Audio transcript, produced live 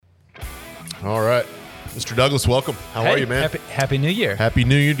All right. Mr. Douglas, welcome. How are you, man? Happy New Year. Happy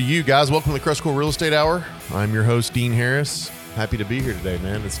New Year to you guys. Welcome to the Crestcore Real Estate Hour. I'm your host, Dean Harris. Happy to be here today,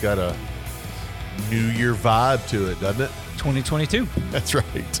 man. It's got a New Year vibe to it, doesn't it? 2022. That's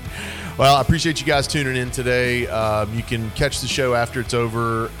right. Well, I appreciate you guys tuning in today. You can catch the show after it's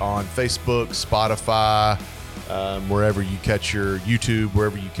over on Facebook, Spotify, wherever you catch your YouTube,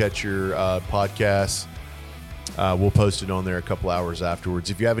 wherever you catch your podcasts. We'll post it on there a couple hours afterwards.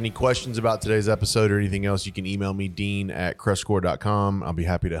 If you have any questions about today's episode or anything else, you can email me, dean@crestcore.com. I'll be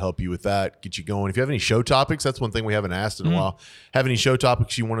happy to help you with that, get you going. If you have any show topics, that's one thing we haven't asked in a while. Have any show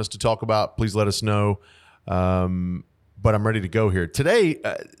topics you want us to talk about, please let us know. But I'm ready to go here.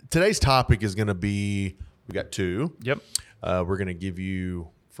 Today's topic is going to be, we got two. Yep. We're going to give you,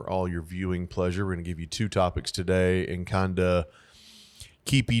 for all your viewing pleasure, we're going to give you two topics today and kind of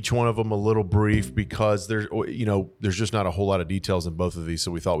keep each one of them a little brief because there's just not a whole lot of details in both of these,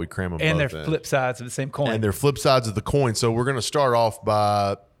 so we thought we'd cram them and both they're in. flip sides of the same coin. And they're flip sides of the coin. So we're going to start off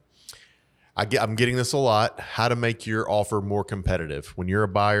by, I'm getting this a lot, how to make your offer more competitive. When you're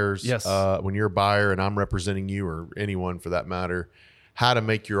a when you're a buyer and I'm representing you or anyone for that matter, how to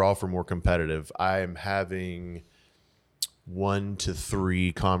make your offer more competitive. I am having 1 to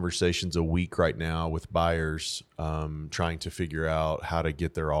 3 conversations a week right now with buyers trying to figure out how to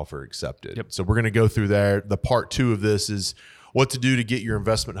get their offer accepted. Yep. So we're going to go through there. The part 2 of this is what to do to get your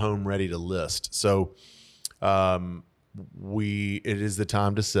investment home ready to list. So it is the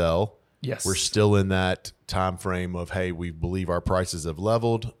time to sell. Yes. We're still in that time frame of, hey, we believe our prices have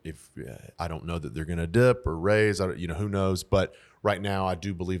leveled. If I don't know that they're going to dip or raise, who knows? But right now I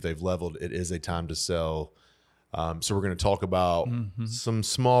do believe they've leveled. It is a time to sell. So we're going to talk about some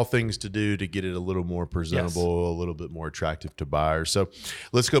small things to do to get it a little more presentable, a little bit more attractive to buyers. So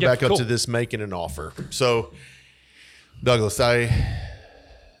let's go back up to this making an offer. So Douglas,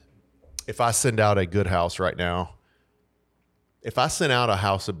 if I send out a good house right now, if I sent out a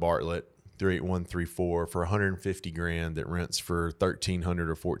house at Bartlett, 38134 for $150,000 that rents for $1,300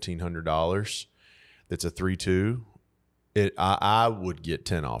 or $1,400, that's a 3.2, I would get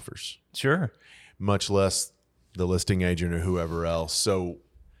 10 offers. Sure. Much less the listing agent or whoever else. So,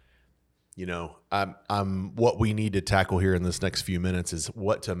 I'm what we need to tackle here in this next few minutes is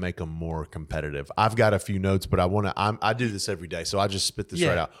what to make them more competitive. I've got a few notes, but I do this every day, so I just spit this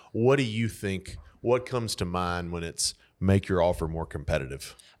right out. What do you think? What comes to mind when it's make your offer more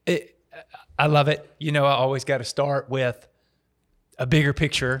competitive? I love it. I always got to start with a bigger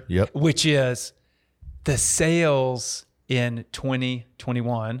picture, which is the sales in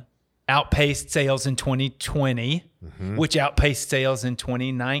 2021 outpaced sales in 2020, which outpaced sales in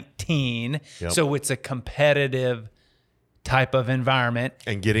 2019. Yep. So it's a competitive type of environment.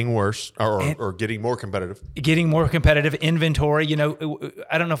 And getting worse or getting more competitive. Getting more competitive inventory. I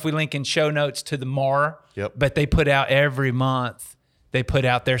don't know if we link in show notes to the MAR, but they put out every month, they put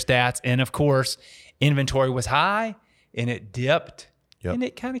out their stats. And of course, inventory was high and it dipped and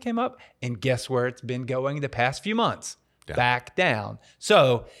it kind of came up. And guess where it's been going the past few months? Back down.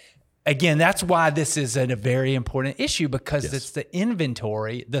 So again, that's why this is a very important issue because it's the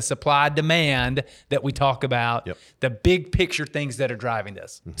inventory, the supply demand that we talk about, the big picture things that are driving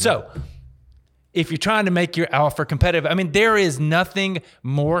this. So if you're trying to make your offer competitive, there is nothing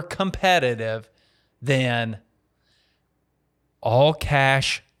more competitive than all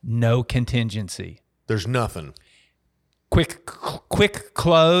cash, no contingency. There's nothing. Quick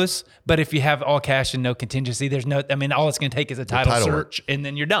close, but if you have all cash and no contingency, there's no, all it's going to take is a title search and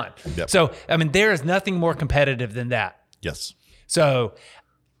then you're done. Yep. So, there is nothing more competitive than that. Yes. So,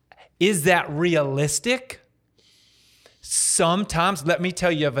 is that realistic? Sometimes, let me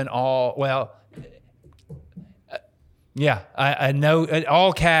tell you of I know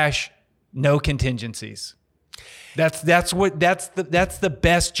all cash, no contingencies. That's the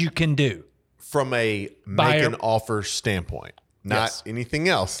best you can do. From a make an offer standpoint, not anything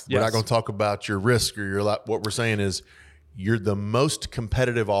else. We're not going to talk about your risk or what we're saying is you're the most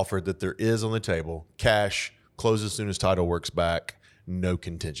competitive offer that there is on the table. Cash, close as soon as title works back, no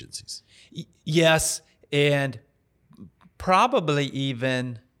contingencies. Yes, and probably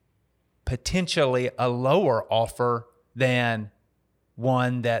even potentially a lower offer than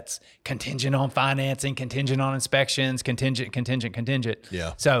one that's contingent on financing, contingent on inspections, contingent.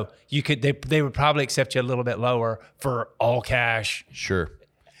 Yeah. So they would probably accept you a little bit lower for all cash. Sure.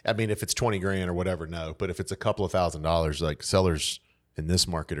 If it's $20,000 or whatever, no. But if it's a couple of $1,000s, like sellers in this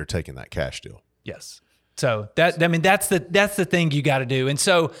market are taking that cash deal. Yes. So that's the thing you got to do. And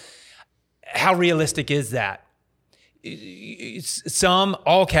so how realistic is that? Some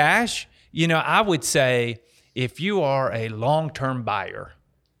all cash, I would say if you are a long-term buyer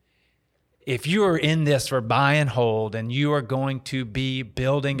if you are in this for buy and hold and you are going to be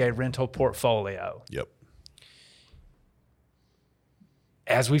building a rental portfolio. Yep.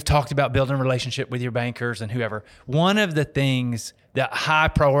 As we've talked about building a relationship with your bankers and whoever, one of the things that high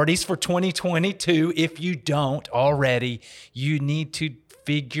priorities for 2022, if you don't already, you need to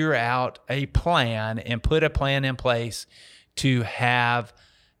figure out a plan and put a plan in place to have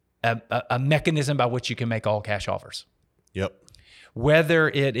a mechanism by which you can make all cash offers. Yep. Whether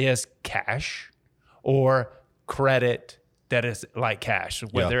it is cash or credit that is like cash,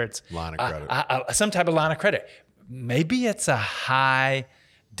 whether it's line of credit, some type of line of credit. Maybe it's a high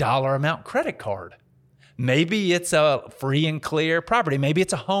dollar amount credit card. Maybe it's a free and clear property. Maybe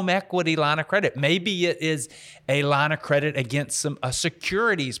it's a home equity line of credit. Maybe it is a line of credit against a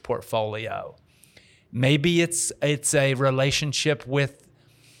securities portfolio. Maybe it's a relationship with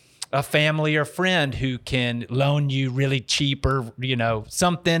a family or friend who can loan you really cheap or,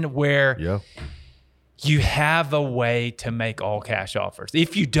 something where you have a way to make all cash offers.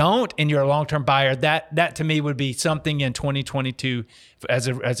 If you don't and you're a long-term buyer, that to me would be something in 2022 as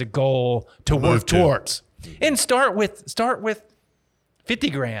a goal to work towards. And start with 50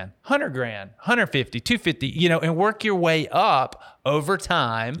 grand, 100 grand, 150, 250, and work your way up over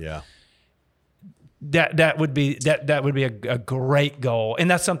time. Yeah. That would be a great goal.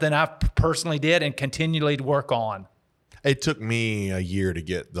 And that's something I personally did and continually work on. It took me a year to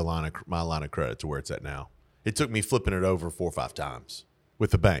get my line of credit to where it's at now. It took me flipping it over 4 or 5 times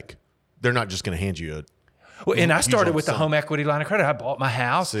with the bank. They're not just going to hand you and I started with the home equity line of credit. I bought my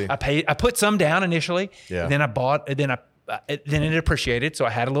house. I put some down initially. Yeah. Then then it appreciated. So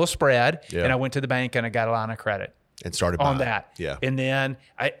I had a little spread and I went to the bank and I got a line of credit and started on buying. that. Yeah. And then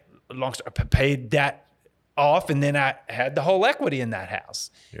I paid that off, and then I had the whole equity in that house.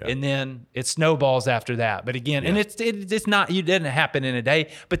 Yeah. And then it snowballs after that. But again, and it's it didn't happen in a day,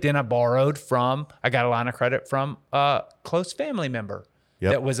 but then I got a line of credit from a close family member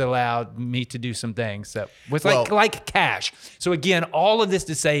that was allowed me to do some things that was like cash. So again, all of this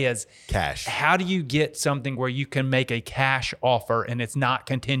to say is cash. How do you get something where you can make a cash offer and it's not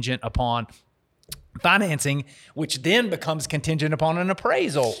contingent upon financing, which then becomes contingent upon an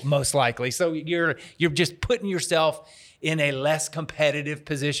appraisal, most likely. So you're just putting yourself in a less competitive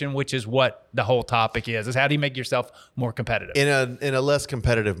position, which is what the whole topic is how do you make yourself more competitive? In a less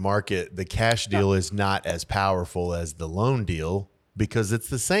competitive market, the cash deal is not as powerful as the loan deal because it's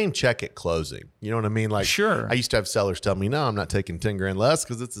the same check at closing. You know what I mean? Like, sure. I used to have sellers tell me, no, I'm not taking 10 grand less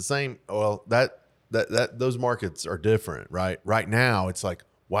because it's the same. Well, that those markets are different, right? Right now, it's like,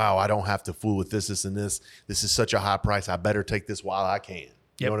 wow, I don't have to fool with this, and this. This is such a high price. I better take this while I can.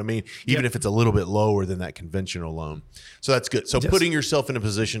 You know what I mean? Even if it's a little bit lower than that conventional loan. So that's good. So putting yourself in a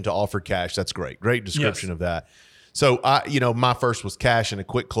position to offer cash, that's great. Great description of that. So my first was cash and a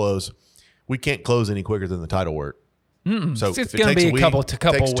quick close. We can't close any quicker than the title work. So it's going to be a couple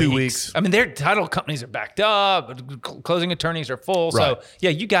takes 2 weeks. I mean, their title companies are backed up. Closing attorneys are full. Right. So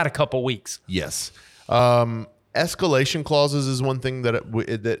you got a couple weeks. Yes. Escalation clauses is one thing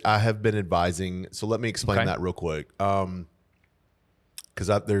that I have been advising. So let me explain that real quick.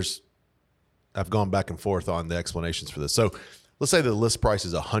 Because I've gone back and forth on the explanations for this. So let's say the list price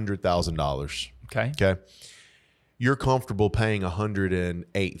is $100,000. Okay. You're comfortable paying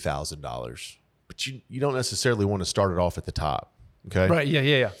 $108,000, but you don't necessarily want to start it off at the top. Okay. Right.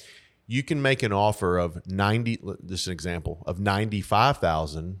 Yeah. You can make an offer of this is an example of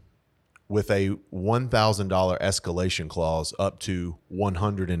 $95,000 with a $1,000 escalation clause up to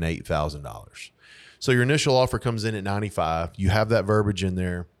 $108,000. So your initial offer comes in at 95. You have that verbiage in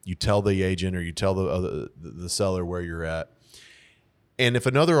there. You tell the agent or you tell the seller where you're at. And if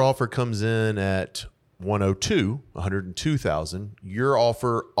another offer comes in at 102,000, your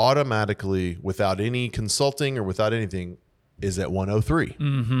offer automatically, without any consulting or without anything, is at 103.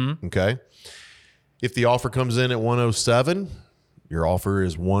 Mm-hmm. Okay. If the offer comes in at 107, your offer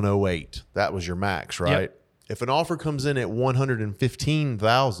is 108. That was your max, right? Yep. If an offer comes in at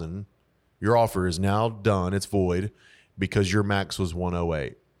 115,000, your offer is now done. It's void because your max was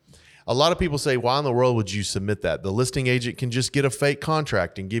 108. A lot of people say, why in the world would you submit that? The listing agent can just get a fake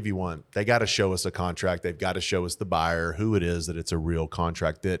contract and give you one. They got to show us a contract. They've got to show us the buyer, who it is, that it's a real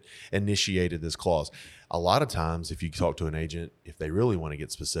contract that initiated this clause. A lot of times, if you talk to an agent, if they really want to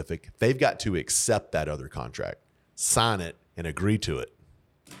get specific, they've got to accept that other contract, sign it, and agree to it.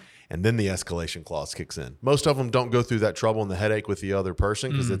 And then the escalation clause kicks in. Most of them don't go through that trouble and the headache with the other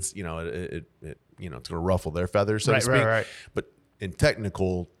person because it's, it's going to ruffle their feathers, so to speak. Right. But in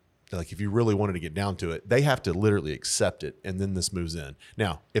technical like if you really wanted to get down to it, they have to literally accept it, and then this moves in.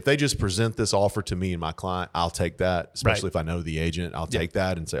 Now, if they just present this offer to me and my client, I'll take that, especially if I know the agent. I'll take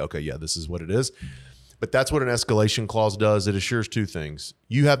that and say, okay, yeah, this is what it is. But that's what an escalation clause does. It assures two things.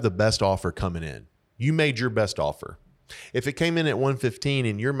 You have the best offer coming in. You made your best offer. If it came in at 115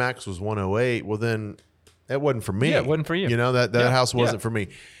 and your max was 108, well, then that wasn't for me. Yeah, it wasn't for you. You know, that house wasn't for me.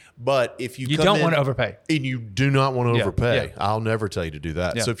 But if you come don't in, want to overpay, and you do not want to overpay, yeah. I'll never tell you to do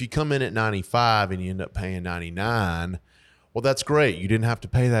that. Yeah. So if you come in at 95 and you end up paying 99, well, that's great. You didn't have to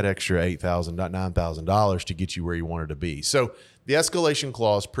pay that extra $8,000, $9,000 to get you where you wanted to be. So the escalation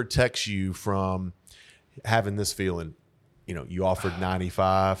clause protects you from having this feeling, you know, you offered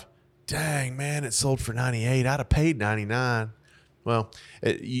 95. Dang, man, it sold for 98. I'd have paid 99. Well,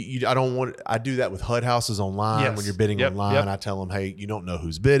 I don't want. I do that with HUD houses online. Yes. When you're bidding online, I tell them, hey, you don't know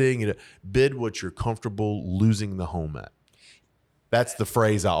who's bidding. Bid what you're comfortable losing the home at. That's the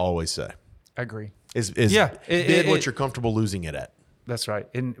phrase I always say. I agree. Bid what you're comfortable losing it at. That's right.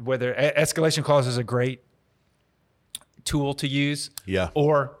 And whether escalation clause is a great tool to use,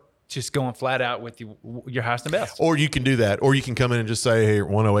 or just going flat out with your highest and best. Or you can do that. Or you can come in and just say, hey,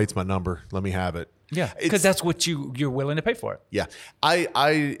 108's my number. Let me have it. Yeah, because that's what you're willing to pay for it. Yeah,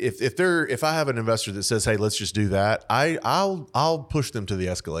 if I have an investor that says, "Hey, let's just do that," I'll push them to the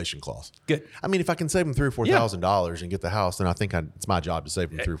escalation clause. Good. I mean, if I can save them $3,000 or $4,000 and get the house, then I think it's my job to save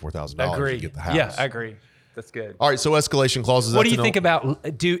them $3,000 or $4,000 and get the house. Yeah, I agree. That's good. All right, so escalation clauses. What do you think about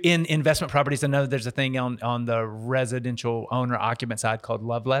in investment properties? I know there's a thing on the residential owner occupant side called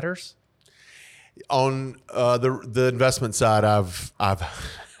love letters. On the investment side, I've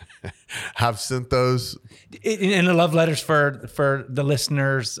sent those. And the love letters for the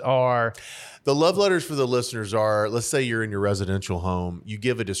listeners are? The love letters for the listeners are, let's say you're in your residential home. You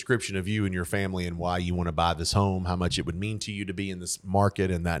give a description of you and your family and why you want to buy this home, how much it would mean to you to be in this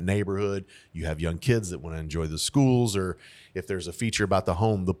market and that neighborhood. You have young kids that want to enjoy the schools, or if there's a feature about the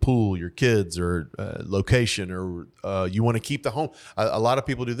home, the pool, your kids, or location, or you want to keep the home. A lot of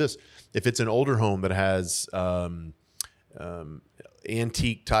people do this. If it's an older home that has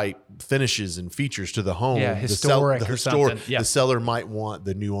antique type finishes and features to the home, historic or something. Yeah. The seller might want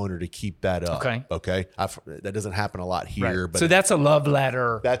the new owner to keep that up. Okay. That doesn't happen a lot here, but so that's a love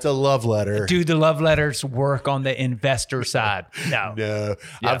letter. That's a love letter. Do the love letters work on the investor side? No. Yeah.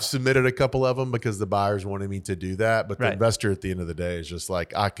 I've submitted a couple of them because the buyers wanted me to do that, but the investor at the end of the day is just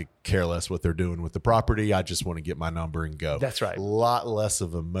like, I could care less what they're doing with the property. I just want to get my number and go. That's right. A lot less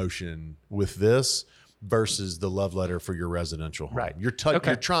of emotion with this versus the love letter for your residential home. Right. You're trying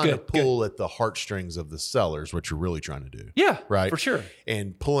to pull at the heartstrings of the sellers, what you're really trying to do. Yeah. Right. For sure.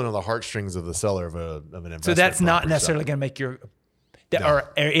 And pulling on the heartstrings of the seller of an investment. So that's not necessarily going to make or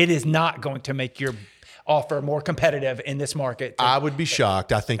it is not going to make your offer more competitive in this market. I would be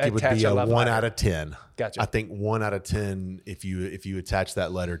shocked. I think it would be a 1 out of 10. Gotcha. I think 1 out of 10, if you attach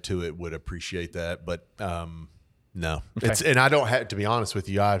that letter to it, would appreciate that. But no, and I don't have to be honest with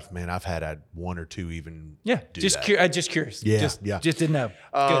you. I've had one or two even. Yeah, just curious. Yeah, just didn't know.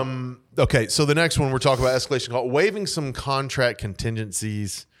 Okay, so the next one we're talking about escalation clause, waiving some contract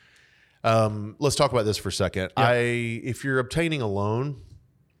contingencies. Let's talk about this for a second. Yeah. If you're obtaining a loan,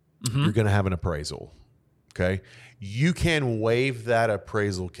 you're going to have an appraisal. Okay, you can waive that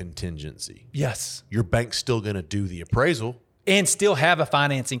appraisal contingency. Yes, your bank's still going to do the appraisal. And still have a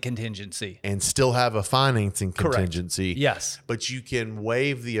financing contingency. Correct. Yes. But you can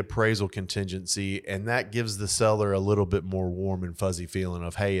waive the appraisal contingency, and that gives the seller a little bit more warm and fuzzy feeling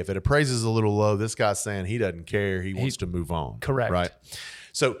of, hey, if it appraises a little low, this guy's saying he doesn't care. He wants to move on. Correct. Right?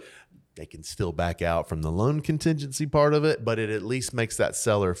 So they can still back out from the loan contingency part of it, but it at least makes that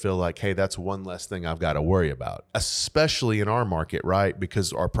seller feel like, hey, that's one less thing I've got to worry about, especially in our market, right?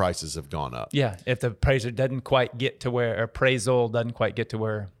 Because our prices have gone up. Yeah. If the appraisal doesn't quite get to where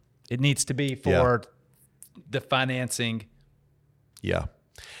it needs to be for the financing. Yeah.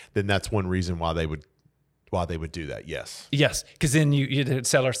 Then that's one reason why they would do that. Yes. Because then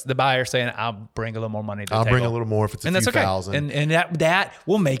the buyer saying, I'll bring a little more money to the table. I'll bring a little more if it's a few thousand. And that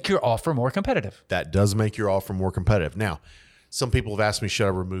will make your offer more competitive. That does make your offer more competitive. Now, some people have asked me, should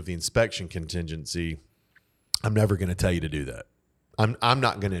I remove the inspection contingency? I'm never going to tell you to do that. I'm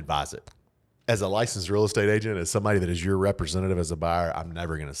not going to advise it. As a licensed real estate agent, as somebody that is your representative as a buyer, I'm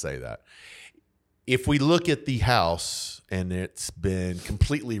never going to say that. If we look at the house and it's been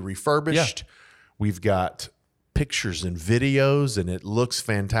completely refurbished, we've got pictures and videos and it looks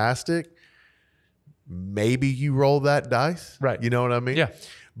fantastic, maybe you roll that dice. Right. You know what I mean? Yeah.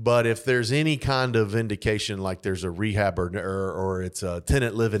 But if there's any kind of indication like there's a rehab or it's a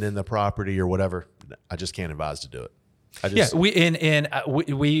tenant living in the property or whatever, I just can't advise to do it.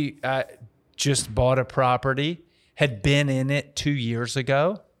 We just bought a property, had been in it 2 years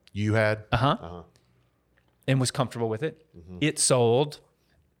ago. You had? And was comfortable with it. It sold.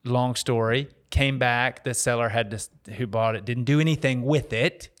 Long story. Came back. The seller who bought it didn't do anything with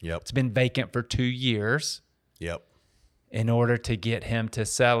it. Yep. It's been vacant for 2 years. Yep. In order to get him to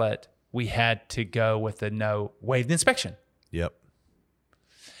sell it, we had to go with a waived inspection. Yep.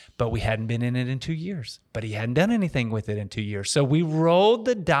 But we hadn't been in it in 2 years. But he hadn't done anything with it in 2 years. So we rolled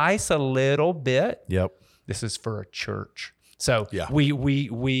the dice a little bit. Yep. This is for a church. So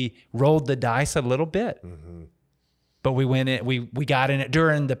we rolled the dice a little bit. But we went in, we got in it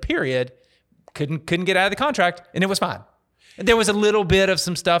during the period, couldn't get out of the contract, and it was fine. And there was a little bit of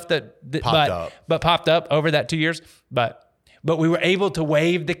some stuff that popped up over that 2 years. But we were able to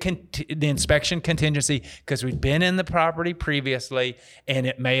waive the inspection contingency because we'd been in the property previously, and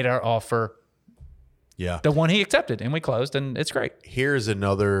it made our offer the one he accepted, and we closed, and it's great. Here's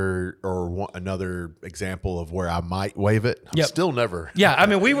another example of where I might waive it. I'm still never. Yeah, I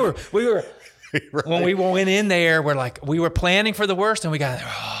mean, we were right. When we went in there, we were planning for the worst, and we got,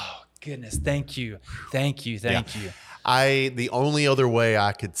 oh goodness, thank you. The only other way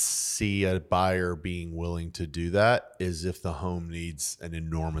I could see a buyer being willing to do that is if the home needs an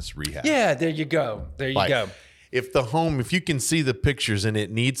enormous rehab. Yeah, there you go. If you can see the pictures and it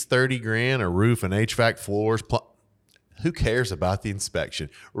needs $30,000, a roof and HVAC floors, who cares about the inspection?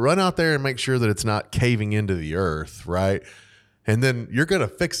 Run out there and make sure that it's not caving into the earth, right? And then you're going to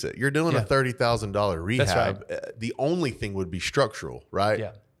fix it. You're doing a $30,000 rehab. That's right. The only thing would be structural, right?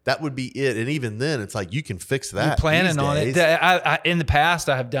 Yeah. That would be it. And even then, it's like you can fix that. You're planning on it. In the past,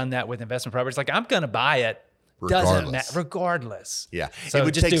 I have done that with investment properties. Like, I'm going to buy it. Doesn't matter, regardless. Yeah. So it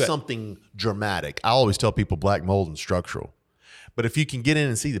would take something dramatic. I always tell people black mold and structural. But if you can get in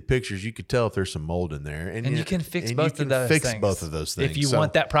and see the pictures, you could tell if there's some mold in there. And you can fix both of those things. If you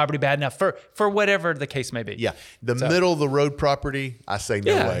want that property bad enough for whatever the case may be. Yeah. The middle of the road property, I say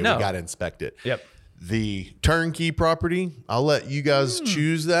no way. We got to inspect it. Yep. The turnkey property, I'll let you guys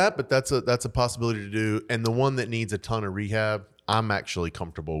choose that, but that's a possibility to do. And the one that needs a ton of rehab, I'm actually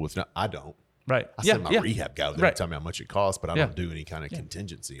comfortable with. No, I don't. Right. I send my rehab guy there to tell me how much it costs, but I don't do any kind of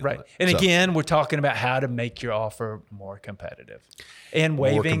contingency on it. And again, we're talking about how to make your offer more competitive. And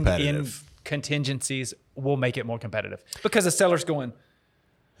waiving in contingencies will make it more competitive. Because the seller's going,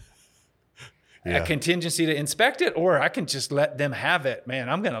 a contingency to inspect it, or I can just let them have it. Man,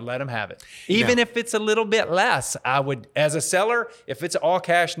 I'm going to let them have it. Even if it's a little bit less, I would, as a seller, if it's all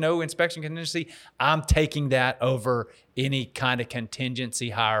cash, no inspection contingency, I'm taking that over any kind of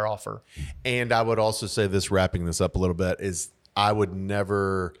contingency higher offer. And I would also say this, wrapping this up a little bit, is I wouldn't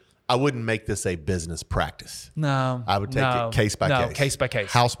make this a business practice. No. I would take it case by case. Case by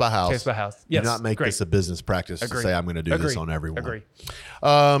case. House by house. Case by house. Yes. Do not make this a business practice to say I'm going to do this on everyone. Agree.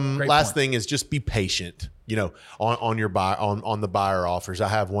 Last thing is just be patient. On your buy on the buyer offers. I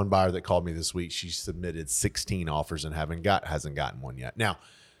have one buyer that called me this week. She submitted 16 offers and hasn't gotten one yet. Now,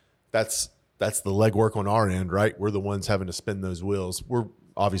 that's the legwork on our end, right? We're the ones having to spin those wheels. We're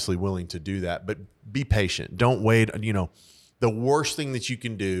obviously willing to do that, but be patient. Don't wait. The worst thing that you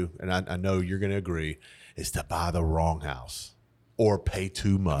can do, and I know you're going to agree, is to buy the wrong house or pay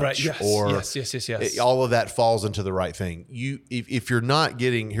too much. Right. Yes. Or yes. All of that falls into the right thing. If you're not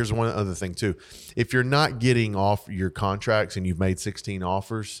getting, here's one other thing too. If you're not getting off your contracts and you've made 16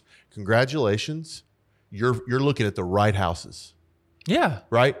 offers, congratulations. You're looking at the right houses. Yeah.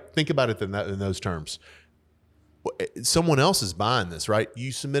 Right? Think about it in those terms. Someone else is buying this, right?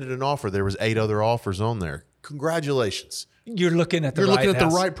 You submitted an offer. There was 8 other offers on there. Congratulations. You're looking at the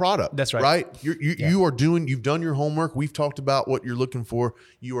right product. That's right. Right? You've done your homework. We've talked about what you're looking for.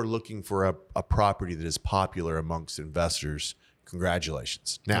 You are looking for a property that is popular amongst investors.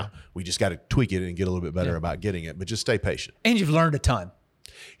 Congratulations. Now, we just got to tweak it and get a little bit better about getting it, but just stay patient. And you've learned a ton.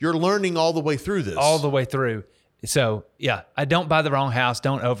 You're learning all the way through this. All the way through. So, I don't buy the wrong house.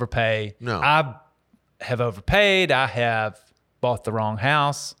 Don't overpay. No. I have overpaid. I have bought the wrong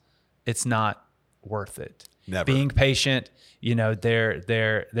house. It's not worth it. Never. Being patient,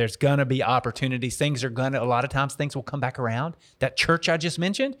 there's gonna be opportunities. A lot of times things will come back around. That church I just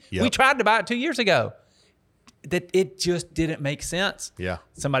mentioned, we tried to buy it 2 years ago. That it just didn't make sense. Yeah.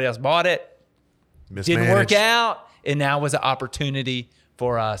 Somebody else bought it. Didn't work out, and now was an opportunity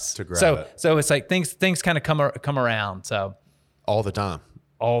for us to grab it. So it's like things kind of come around. So all the time.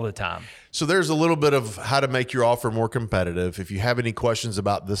 So there's a little bit of how to make your offer more competitive. If you have any questions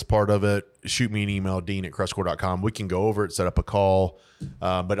about this part of it, shoot me an email, dean@crushcore.com. We can go over it, set up a call.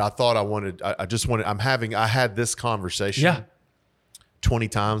 But I thought I had this conversation 20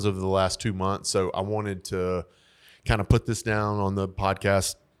 times over the last 2 months. So I wanted to kind of put this down on the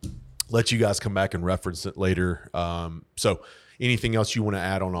podcast, let you guys come back and reference it later. So anything else you want to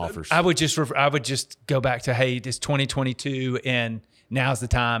add on offers? I would just go back to, hey, it's 2022 and now's the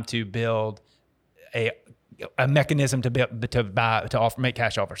time to build a mechanism to make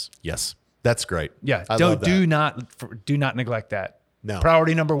cash offers. Yes. That's great. Yeah. Do not neglect that. No.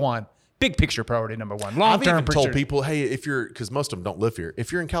 Priority number one. Big picture priority number one. Long term. I've even told people, hey, because most of them don't live here.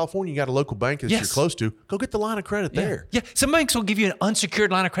 If you're in California, you got a local bank that you're close to, go get the line of credit there. Yeah. Some banks will give you an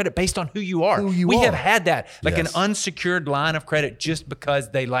unsecured line of credit based on who you are. We have had that, like an unsecured line of credit just because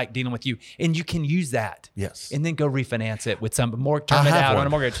they like dealing with you. And you can use that. Yes. And then go refinance it with some more, term it out on a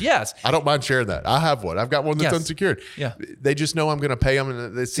mortgage. Yes. I don't mind sharing that. I have one. I've got one that's unsecured. Yeah. They just know I'm going to pay them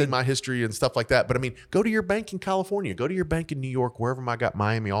and they see my history and stuff like that. But I mean, go to your bank in California, go to your bank in New York, wherever I got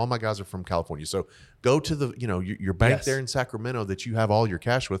Miami. All my guys are from California. So go to your bank there in Sacramento that you have all your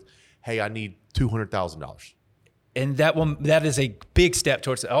cash with. Hey, I need $200,000. And that is a big step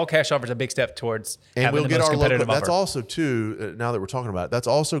towards all cash offers. A big step towards and having we'll the get most our competitive local. offer. That's also too. Now that we're talking about it, that's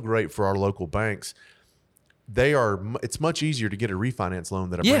also great for our local banks. It's much easier to get a refinance loan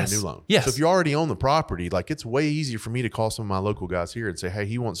than a brand new loan. Yes. So if you already own the property, like it's way easier for me to call some of my local guys here and say, hey,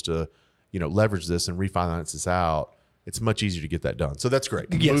 he wants to, leverage this and refinance this out. It's much easier to get that done. So that's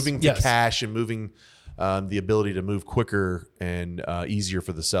great. Moving to cash and moving the ability to move quicker and easier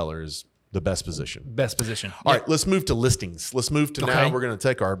for the seller is the best position. All right, let's move to listings. Let's move to now we're going to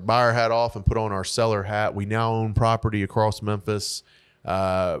take our buyer hat off and put on our seller hat. We now own property across Memphis.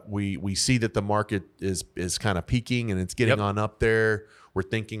 We see that the market is kind of peaking and it's getting on up there. We're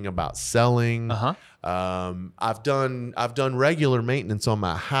thinking about selling. I've done regular maintenance on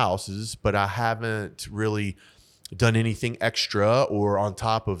my houses, but I haven't really done anything extra or on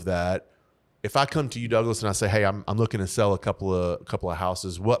top of that. If I come to you, Douglas, and I say, hey, I'm looking to sell a couple of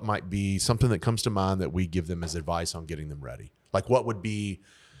houses, what might be something that comes to mind that we give them as advice on getting them ready? Like what would be,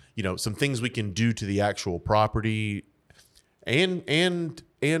 some things we can do to the actual property and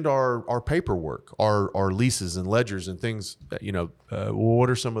our paperwork, our leases and ledgers and things that, what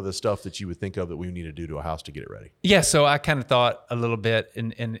are some of the stuff that you would think of that we need to do to a house to get it ready? Yeah. So I kind of thought a little bit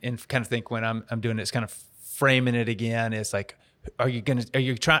and kind of think when I'm doing it, it's kind of framing it again. It's like, are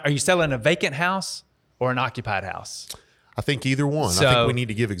you selling a vacant house or an occupied house? I think either one. I think we need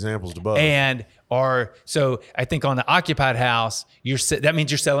to give examples to both. So I think on the occupied house, that means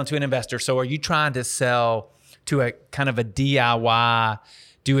you're selling to an investor. So are you trying to sell to a kind of a DIY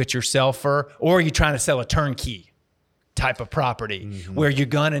do-it-yourselfer, or are you trying to sell a turnkey type of property where you're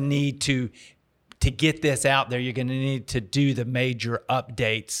going to need to get this out there, you're going to need to do the major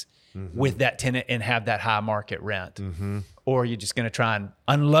updates with that tenant and have that high market rent? Or you're just going to try and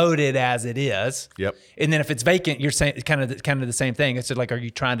unload it as it is. Yep. And then if it's vacant, you're saying it's kind of the same thing. It's like, are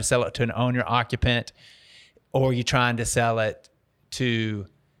you trying to sell it to an owner occupant, or are you trying to sell it to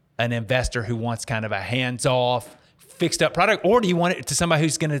an investor who wants kind of a hands-off, fixed up product, or do you want it to somebody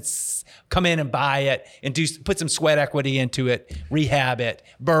who's going to come in and buy it and put some sweat equity into it, rehab it,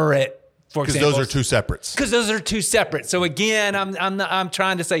 burr it? Because those are two separates. Because those are two separate. So again, I'm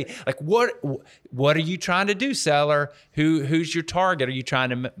trying to say, like, what are you trying to do, seller? Who's your target? Are you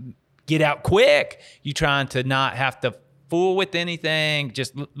trying to get out quick? You trying to not have to fool with anything?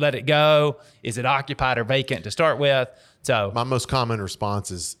 Just let it go. Is it occupied or vacant to start with? So my most common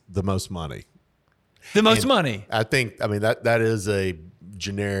response is the most money. The most money. I mean that is a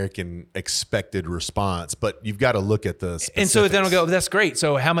generic and expected response, but you've got to look at the specifics. And so then I'll go, that's great.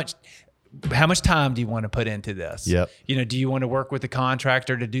 So how much time do you want to put into this? Yep. Do you want to work with the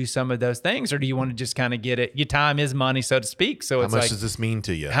contractor to do some of those things, or do you want to just kind of get it? Your time is money, so to speak. So it's how much does this mean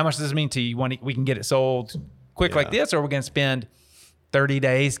to you? How much does this mean to you? We can get it sold quick like this, or we're going to spend 30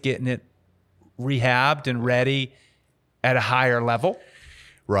 days getting it rehabbed and ready at a higher level.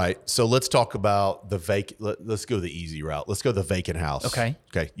 Right. So let's talk about the vacant. Let's go the easy route. Let's go the vacant house. Okay.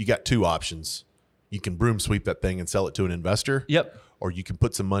 You got two options. You can broom sweep that thing and sell it to an investor. Yep. Or you can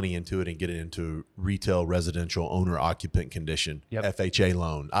put some money into it and get it into retail residential owner occupant condition. Yep. FHA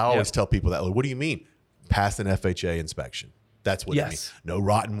loan. I always tell people that. Like, what do you mean? Pass an FHA inspection. That's what it means. No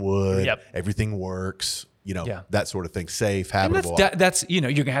rotten wood. Yep. Everything works. That sort of thing. Safe, habitable. That's you're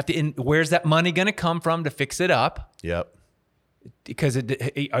going to have to. Where's that money going to come from to fix it up? Yep. Because are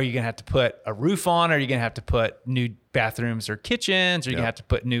you going to have to put a roof on? Or are you going to have to put new bathrooms or kitchens? Or are you going to have to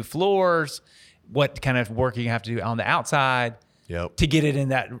put new floors? What kind of work are you going to have to do on the outside to get it in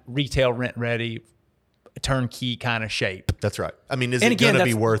that retail rent ready, turnkey kind of shape? That's right. I mean, is it going to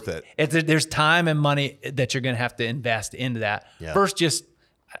be worth it? There's time and money that you're going to have to invest into that. Yeah. First, just,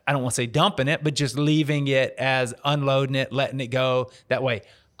 I don't want to say dumping it, but just leaving it as unloading it, letting it go. That way,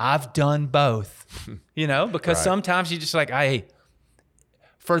 I've done both, because sometimes you just like, hey,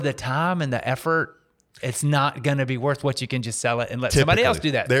 for the time and the effort, it's not going to be worth what you can just sell it and let somebody else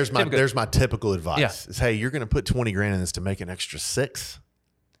do that. There's my typical advice is, hey, you're going to put 20 grand in this to make an extra 6.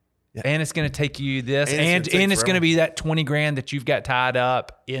 Yeah. And it's going to take you this, and it's going to be that 20 grand that you've got tied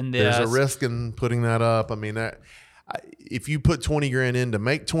up in this. There's a risk in putting that up. I mean, if you put 20 grand in to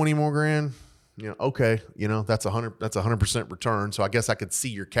make 20 more grand, okay, that's 100% return. So I guess I could see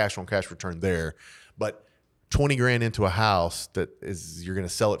your cash on cash return there, but 20 grand into a house that you're going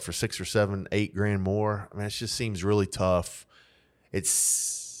to sell it for 6 or 7, 8 grand more. I mean, it just seems really tough. It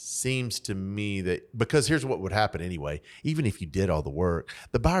seems to me that, because here's what would happen anyway. Even if you did all the work,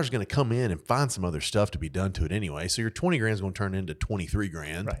 the buyer's going to come in and find some other stuff to be done to it anyway. So your 20 grand is going to turn into 23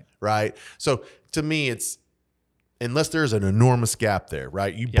 grand. Right. So to me, it's, unless there's an enormous gap there,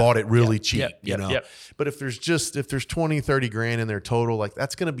 right? You bought it really cheap, But if there's 20, 30 grand in there total, like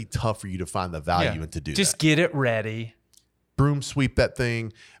that's going to be tough for you to find the value and to do just get it ready. Broom sweep that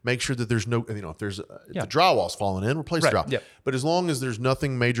thing, make sure that there's no, if there's if the drywall's falling in, replace the drywall. Yep. But as long as there's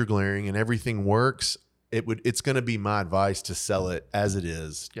nothing major glaring and everything works, it's going to be my advice to sell it as it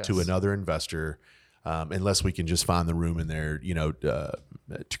is to another investor, unless we can just find the room in there,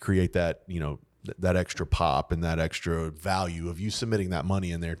 to create that, that extra pop and that extra value of you submitting that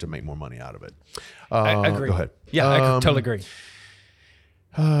money in there to make more money out of it. I agree. Go ahead. Yeah, I totally agree.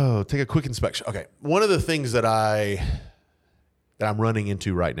 Oh, take a quick inspection. Okay. One of the things that I'm running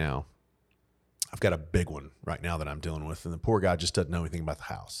into right now, I've got a big one right now that I'm dealing with, and the poor guy just doesn't know anything about the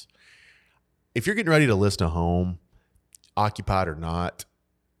house. If you're getting ready to list a home, occupied or not,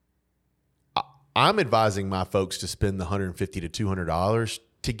 I'm advising my folks to spend the $150 to $200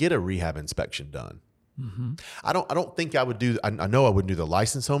 to get a rehab inspection done. Mm-hmm. I don't think I would do. I know I wouldn't do the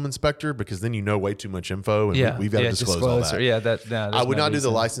licensed home inspector, because then way too much info, and we've got to disclose all that. I would not do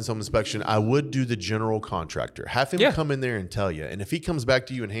the licensed home inspection. I would do the general contractor. Have him come in there and tell you. And if he comes back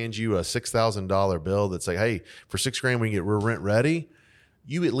to you and hands you a $6,000 bill that's like, hey, for $6 grand we're rent ready,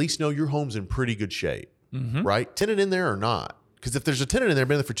 you at least know your home's in pretty good shape, right? Tenant in there or not? Because if there's a tenant in there,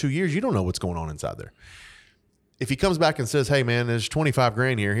 been there for 2 years, you don't know what's going on inside there. If he comes back and says, hey, man, there's 25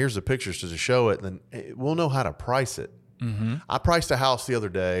 grand here, here's the pictures to show it, then we'll know how to price it. Mm-hmm. I priced a house the other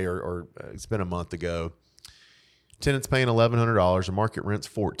day, or it's been a month ago. Tenant's paying $1,100. The market rent's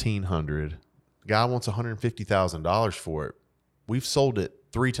 $1,400. The guy wants $150,000 for it. We've sold it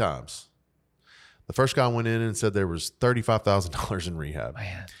 3 times. The first guy went in and said there was $35,000 in rehab.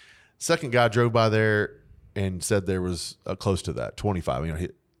 Man. Second guy drove by there and said there was close to that,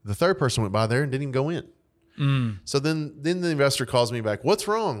 25. The third person went by there and didn't even go in. So then the investor calls me back. What's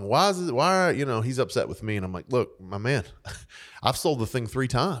wrong? Why he's upset with me. And I'm like, look, my man, I've sold the thing 3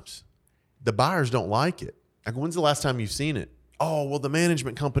 times. The buyers don't like it. I go, when's the last time you've seen it? Oh, well, the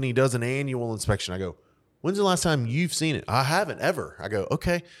management company does an annual inspection. I go, when's the last time you've seen it? I haven't ever. I go,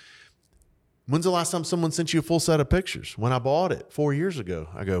 okay. When's the last time someone sent you a full set of pictures? When I bought it 4 years ago.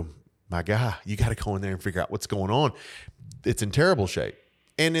 I go, my guy, you got to go in there and figure out what's going on. It's in terrible shape.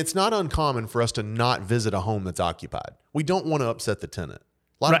 And it's not uncommon for us to not visit a home that's occupied. We don't want to upset the tenant.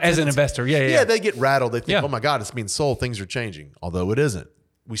 As an investor, yeah, they get rattled. They think, oh my God, it's being sold. Things are changing. Although it isn't.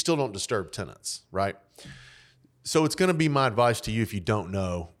 We still don't disturb tenants, right? So it's going to be my advice to you, if you don't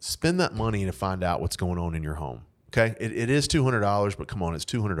know, spend that money to find out what's going on in your home. Okay? It is $200, but come on, it's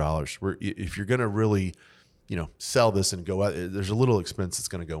 $200. If you're going to really, sell this and go out, there's a little expense that's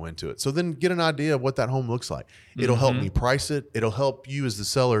going to go into it. So then get an idea of what that home looks like. It'll help me price it. It'll help you as the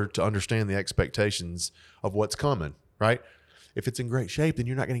seller to understand the expectations of what's coming, right? If it's in great shape, then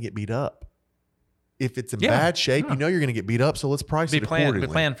you're not going to get beat up. If it's in bad shape, you're going to get beat up. So let's price it accordingly.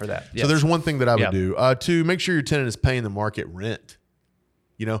 Plan for that. Yes. So there's one thing that I would do to make sure your tenant is paying the market rent.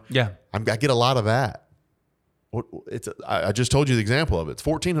 I get a lot of that. I just told you the example of it. It's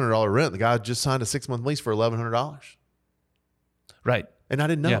 $1,400 rent. The guy just signed a 6-month lease for $1,100. Right. And I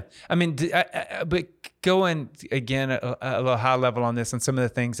didn't know. Yeah. I mean, but going again a little high level on this and some of the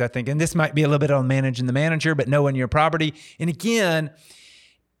things I think, and this might be a little bit on managing the manager, but knowing your property. And again,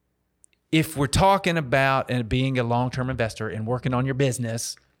 if we're talking about being a long-term investor and working on your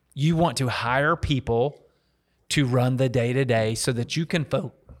business, you want to hire people to run the day-to-day so that you can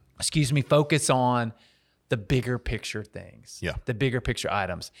focus on the bigger picture things, the bigger picture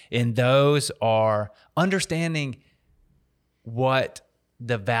items. And those are understanding what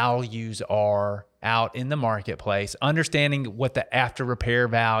the values are out in the marketplace, understanding what the after repair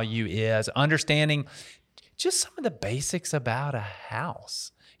value is, understanding just some of the basics about a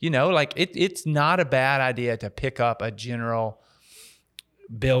house. It's not a bad idea to pick up a general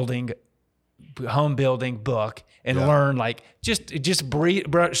home building book and learn, like, just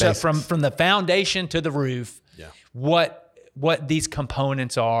brush up from the foundation to the roof. Yeah. What these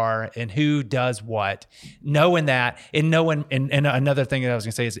components are and who does what, knowing that, and another thing that I was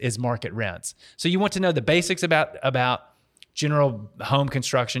going to say is market rents. So you want to know the basics about general home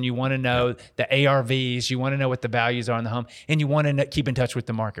construction. You want to know the ARVs. You want to know what the values are in the home, and you want to keep in touch with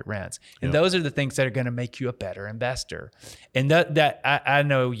the market rents. And those are the things that are going to make you a better investor. And that I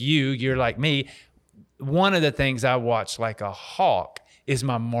know you're like me. One of the things I watch like a hawk is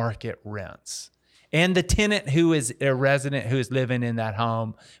my market rents. And the tenant who is a resident who is living in that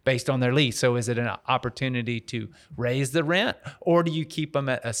home based on their lease. So is it an opportunity to raise the rent, or do you keep them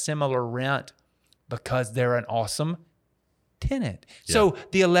at a similar rent because they're an awesome tenant? Yeah. So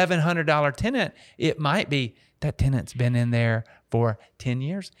the $1,100 tenant, it might be that tenant's been in there for 10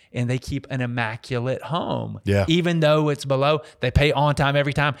 years and they keep an immaculate home. Yeah. Even though it's below, they pay on time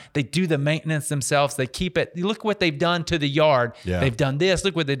every time. They do the maintenance themselves. They keep it. Look what they've done to the yard. Yeah. They've done this.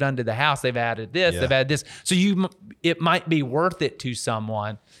 Look what they've done to the house. They've added this. They've added this. So it might be worth it to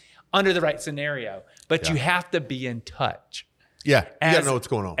someone under the right scenario, but you have to be in touch. Yeah. You got to know what's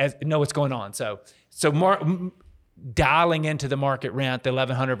going on. Know what's going on. So dialing into the market rent, the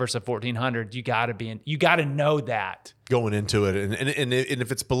 $1,100 versus $1,400, you got to know that going into it, and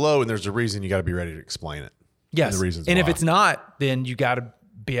if it's below and there's a reason, you got to be ready to explain it. Yes, and the reasons and why. If it's not, then you got to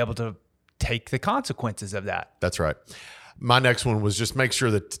be able to take the consequences of that. That's right. My next one was just make sure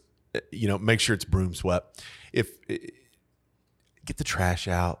that make sure it's broom swept. Get the trash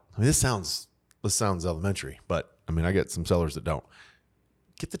out. I mean, this sounds elementary, but I mean, I get some sellers that don't.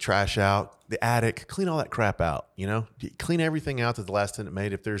 Get the trash out, the attic, clean all that crap out, clean everything out that the last tenant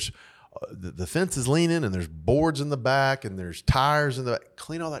made. If there's the fence is leaning and there's boards in the back and there's tires in the back,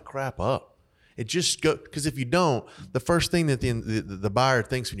 clean all that crap up. It just go, because if you don't, the first thing that the buyer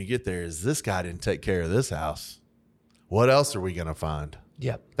thinks when you get there is, this guy didn't take care of this house. What else are we going to find?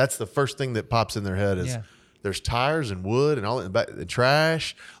 Yep. That's the first thing that pops in their head is, there's tires and wood and all in the back, the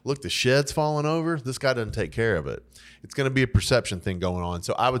trash. Look, the shed's falling over. This guy doesn't take care of it. It's going to be a perception thing going on.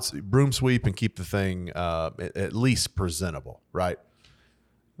 So I would say broom sweep and keep the thing at least presentable, right?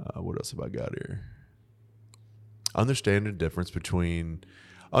 What else have I got here? Understand the difference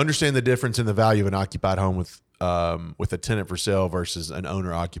in the value of an occupied home with a tenant for sale versus an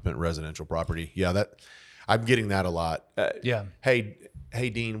owner occupant residential property. Yeah, that I'm getting that a lot. Hey,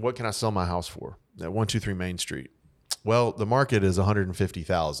 Dean, what can I sell my house for? At 123 Main Street. Well, the market is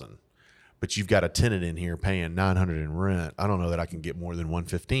 $150,000, but you've got a tenant in here paying $900 in rent. I don't know that I can get more than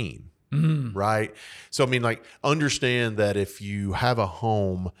 $115. Right? So I mean, like, understand that if you have a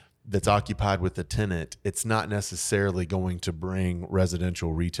home that's occupied with a tenant, it's not necessarily going to bring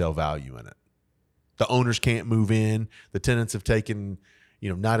residential retail value in it. The owners can't move in. The tenants have taken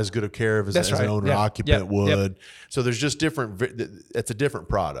not as good of care of as an owner occupant would. So there's just it's a different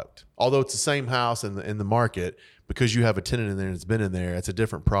product. Although it's the same house in the market, because you have a tenant in there that's been in there, it's a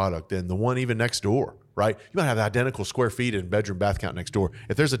different product than the one even next door, right? You might have the identical square feet and bedroom bath count next door.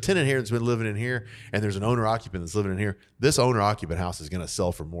 If there's a tenant here that's been living in here and there's an owner occupant that's living in here, this owner occupant house is going to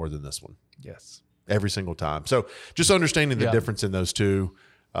sell for more than this one. Yes. Every single time. So just understanding the difference in those two,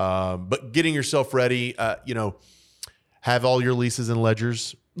 but getting yourself ready, have all your leases and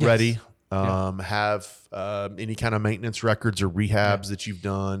ledgers ready. Have any kind of maintenance records or rehabs that you've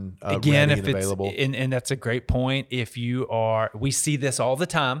done again, ready if and it's available. And that's a great point. If we see this all the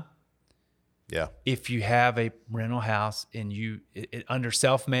time. Yeah. If you have a rental house and it under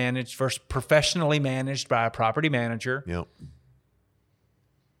self-managed, first professionally managed by a property manager. Yep.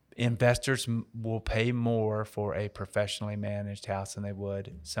 Investors will pay more for a professionally managed house than they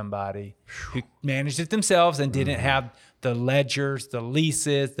would somebody who managed it themselves and didn't have the ledgers, the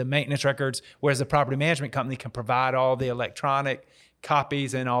leases, the maintenance records, whereas a property management company can provide all the electronic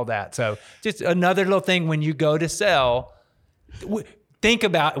copies and all that. So just another little thing when you go to sell, think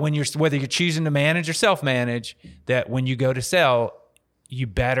about whether you're choosing to manage or self-manage, that when you go to sell, you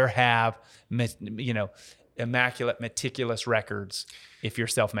better have, immaculate, meticulous records if you're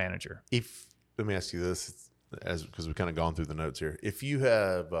self-manager. Let me ask you this, because we've kind of gone through the notes here. If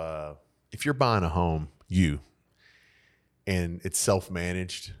you're buying a home, and it's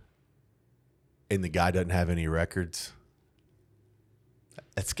self-managed, and the guy doesn't have any records,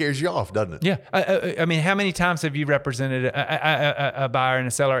 that scares you off, doesn't it? Yeah. I mean, how many times have you represented a buyer and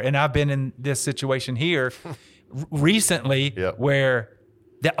a seller? And I've been in this situation here recently where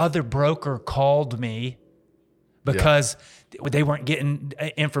the other broker called me because they weren't getting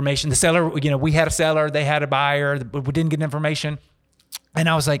information. The seller, we had a seller, they had a buyer, but we didn't get information. And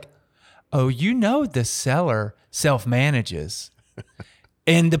I was like, oh, the seller self-manages.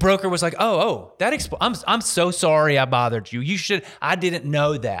 And the broker was like, I'm so sorry I bothered you. I didn't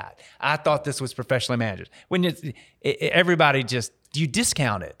know that. I thought this was professionally managed. When everybody you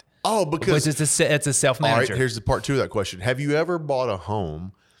discount it. Oh, because it's a self-manager. All right, here's the part 2 of that question. Have you ever bought a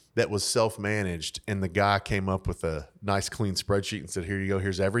home that was self-managed and the guy came up with a nice clean spreadsheet and said, here you go,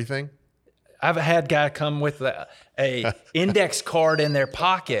 here's everything? I've had guy come with a index card in their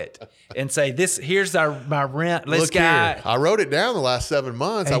pocket and say, here's my rent. Look here. I wrote it down the last 7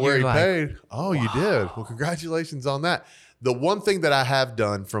 months. I already paid. Oh, wow. You did. Well, congratulations on that. The one thing that I have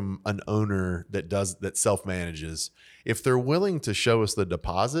done from an owner that self-manages, if they're willing to show us the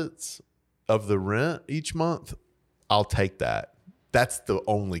deposits of the rent each month, I'll take that. That's the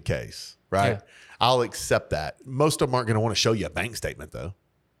only case, right? Yeah. I'll accept that. Most of them aren't going to want to show you a bank statement though.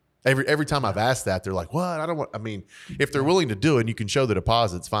 Every time I've asked that, they're like, what? If they're willing to do it and you can show the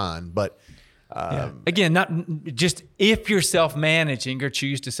deposits, fine. But again, not just if you're self-managing or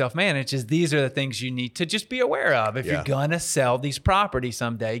choose to self-manage, these are the things you need to just be aware of. If you're going to sell these properties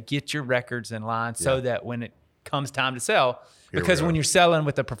someday, get your records in line so that when it comes time to sell, because when you're selling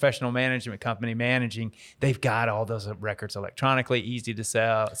with a professional management company managing, they've got all those records electronically, easy to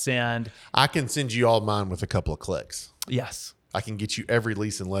send. I can send you all mine with a couple of clicks. Yes. I can get you every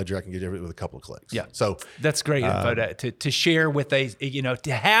lease and ledger. I can get everything with a couple of clicks. Yeah. So that's great info to share with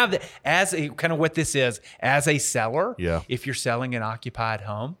to have as a kind of what this is as a seller. Yeah. If you're selling an occupied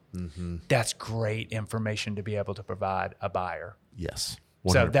home, that's great information to be able to provide a buyer. Yes.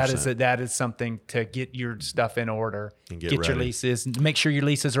 100%. So that is something to get your stuff in order, and get your leases, make sure your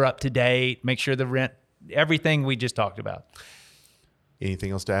leases are up to date, make sure the rent, everything we just talked about.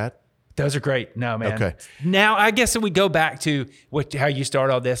 Anything else to add? Those are great. No, man. Okay. Now, I guess we go back to how you start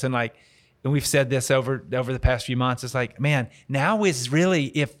all this, and we've said this over the past few months. It's like, man, now is really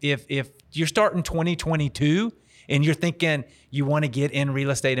if you're starting 2022 and you're thinking you want to get in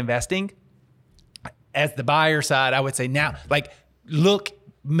real estate investing, as the buyer side, I would say now, look,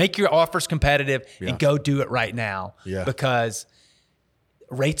 make your offers competitive and go do it right now. Yeah. Because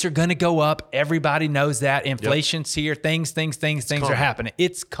rates are going to go up. Everybody knows that. Inflation's here. Things are happening.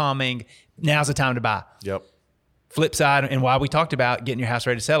 It's coming. Now's the time to buy. Yep. Flip side, and why we talked about getting your house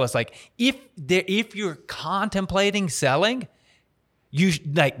ready to sell, it's like if you're contemplating selling,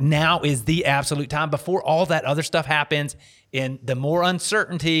 now is the absolute time before all that other stuff happens. And the more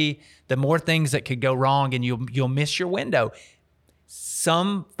uncertainty, the more things that could go wrong, and you'll miss your window.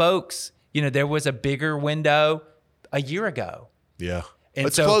 Some folks, there was a bigger window a year ago. Yeah. And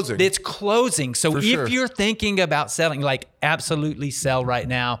it's closing. It's closing. So if sure. you're thinking about selling, absolutely sell right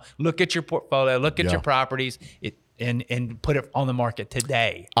now. Look at your portfolio, look at your properties, and put it on the market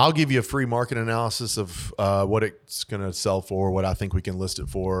today. I'll give you a free market analysis of what it's going to sell for, what I think we can list it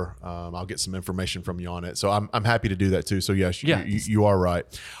for. I'll get some information from you on it. So I'm happy to do that too. So yes, you are right.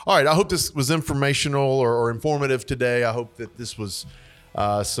 All right. I hope this was informational or informative today. I hope that this was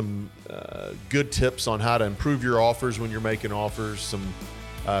some good tips on how to improve your offers when you're making offers, some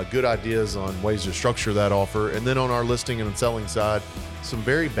good ideas on ways to structure that offer, and then on our listing and selling side, some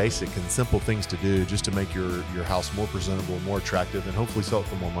very basic and simple things to do just to make your house more presentable, more attractive, and hopefully sell it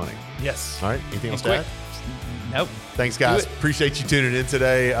for more money. Yes. All right. Anything else to add? Nope. Thanks, guys. Appreciate you tuning in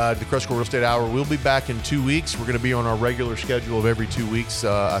today. The Crush Score Real Estate Hour. We'll be back in 2 weeks. We're going to be on our regular schedule of every 2 weeks,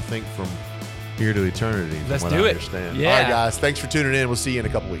 I think, from here to eternity. Let's do it. Understand. Yeah. All right, guys. Thanks for tuning in. We'll see you in a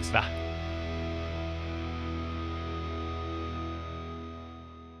couple weeks. Bye.